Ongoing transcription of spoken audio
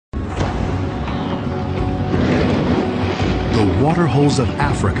waterholes of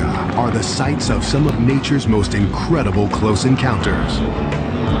Africa are the sites of some of nature's most incredible close encounters,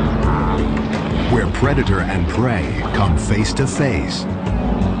 where predator and prey come face to face,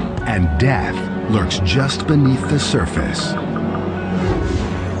 and death lurks just beneath the surface.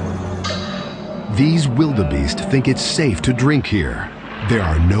 These wildebeest think it's safe to drink here. There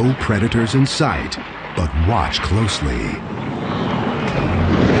are no predators in sight, but watch closely.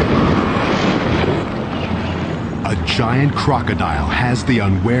 A giant crocodile has the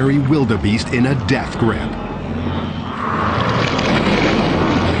unwary wildebeest in a death grip.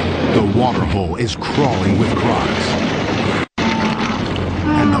 The waterhole is crawling with crocs,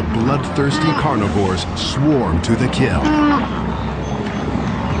 and the bloodthirsty carnivores swarm to the kill.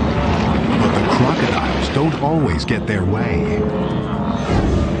 But the crocodiles don't always get their way.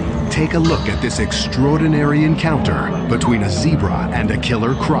 Take a look at this extraordinary encounter between a zebra and a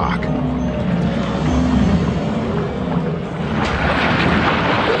killer croc.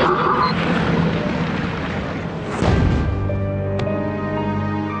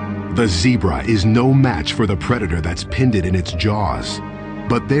 The zebra is no match for the predator that's pinned it in its jaws.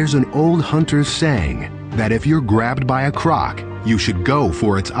 But there's an old hunter's saying that if you're grabbed by a croc, you should go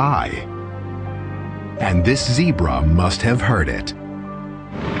for its eye. And this zebra must have heard it.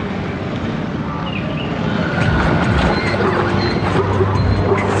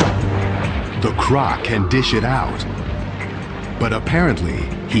 The croc can dish it out, but apparently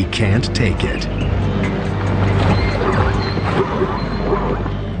he can't take it.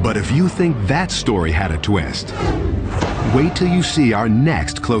 But if you think that story had a twist, wait till you see our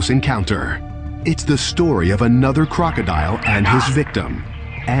next close encounter. It's the story of another crocodile and his victim,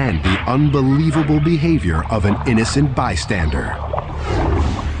 and the unbelievable behavior of an innocent bystander.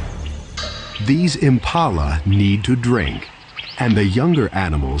 These impala need to drink, and the younger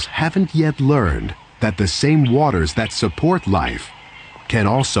animals haven't yet learned that the same waters that support life can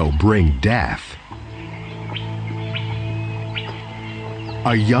also bring death.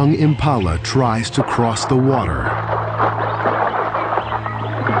 A young impala tries to cross the water,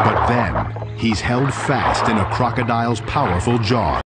 but then he's held fast in a crocodile's powerful jaws.